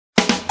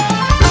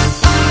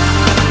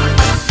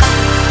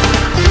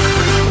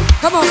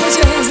on, put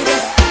your hands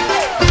together.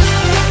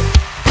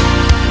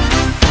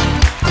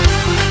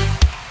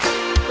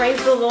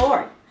 Praise the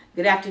Lord.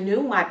 Good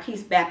afternoon, my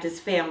Peace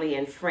Baptist family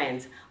and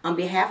friends. On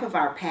behalf of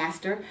our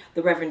pastor,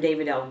 the Reverend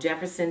David L.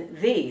 Jefferson,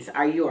 these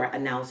are your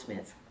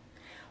announcements.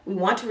 We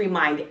want to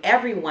remind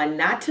everyone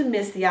not to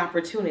miss the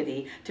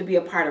opportunity to be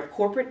a part of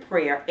corporate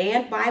prayer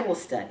and Bible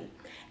study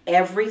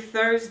every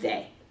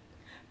Thursday.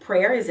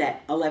 Prayer is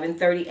at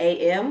 11:30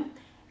 a.m.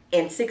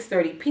 and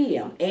 6:30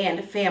 p.m.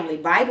 and Family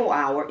Bible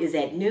Hour is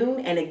at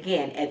noon and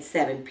again at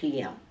 7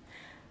 p.m.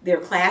 Their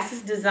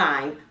classes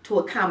designed to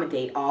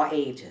accommodate all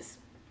ages.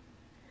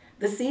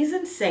 The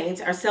seasoned saints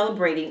are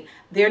celebrating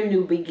their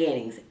new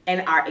beginnings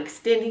and are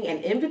extending an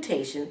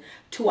invitation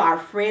to our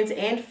friends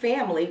and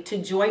family to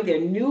join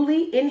their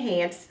newly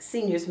enhanced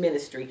seniors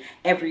ministry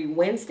every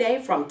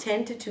Wednesday from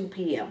 10 to 2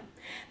 p.m.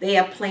 They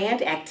have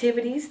planned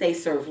activities, they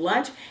serve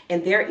lunch,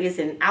 and there is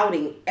an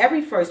outing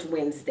every first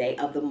Wednesday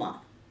of the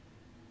month.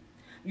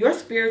 Your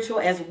spiritual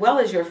as well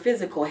as your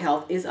physical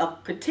health is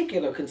of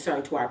particular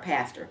concern to our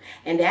pastor,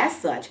 and as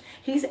such,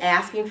 he's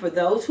asking for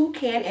those who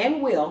can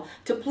and will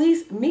to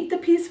please meet the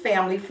Peace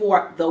family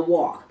for The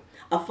Walk,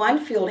 a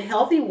fun-filled,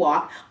 healthy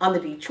walk on the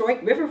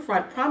Detroit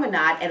Riverfront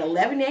Promenade at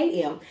 11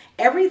 a.m.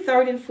 every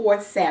third and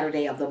fourth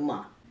Saturday of the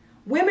month.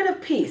 Women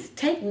of Peace,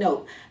 take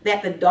note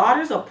that the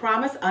Daughters of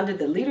Promise under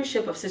the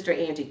leadership of Sister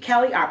Angie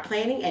Kelly are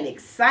planning an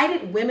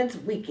excited Women's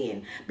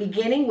Weekend,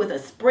 beginning with a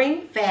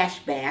spring Fash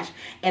Bash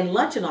and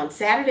luncheon on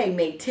Saturday,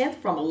 May 10th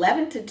from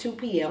 11 to 2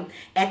 p.m.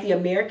 at the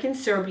American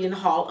Serbian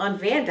Hall on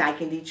Van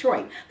Dyke in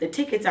Detroit. The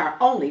tickets are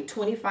only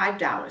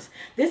 $25.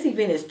 This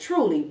event is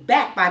truly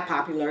backed by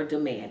popular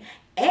demand.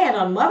 And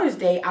on Mother's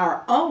Day,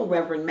 our own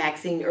Reverend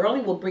Maxine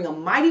Early will bring a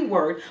mighty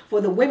word for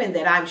the women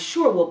that I'm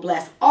sure will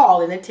bless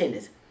all in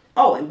attendance.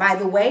 Oh, and by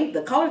the way,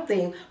 the color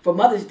theme for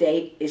Mother's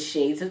Day is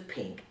Shades of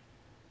Pink.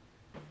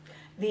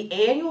 The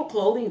annual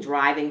clothing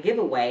drive and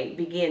giveaway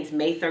begins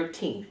May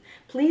 13th.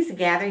 Please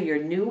gather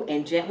your new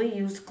and gently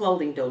used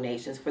clothing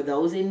donations for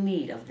those in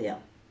need of them.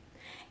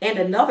 And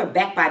another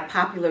backed by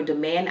popular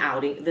demand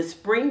outing, the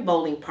Spring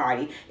Bowling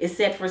Party, is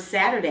set for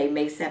Saturday,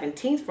 May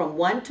 17th from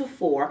 1 to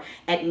 4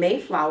 at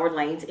Mayflower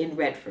Lanes in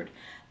Redford.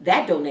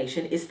 That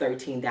donation is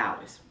 $13.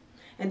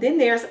 And then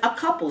there's a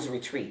couples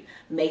retreat,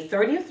 May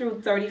 30th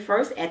through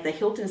 31st at the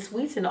Hilton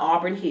Suites in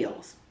Auburn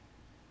Hills.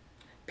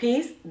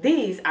 Peace,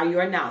 these are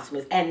your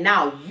announcements, and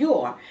now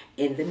you're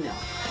in the know.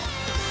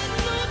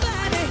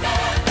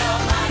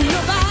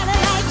 Nobody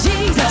like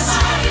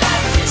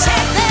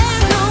Jesus.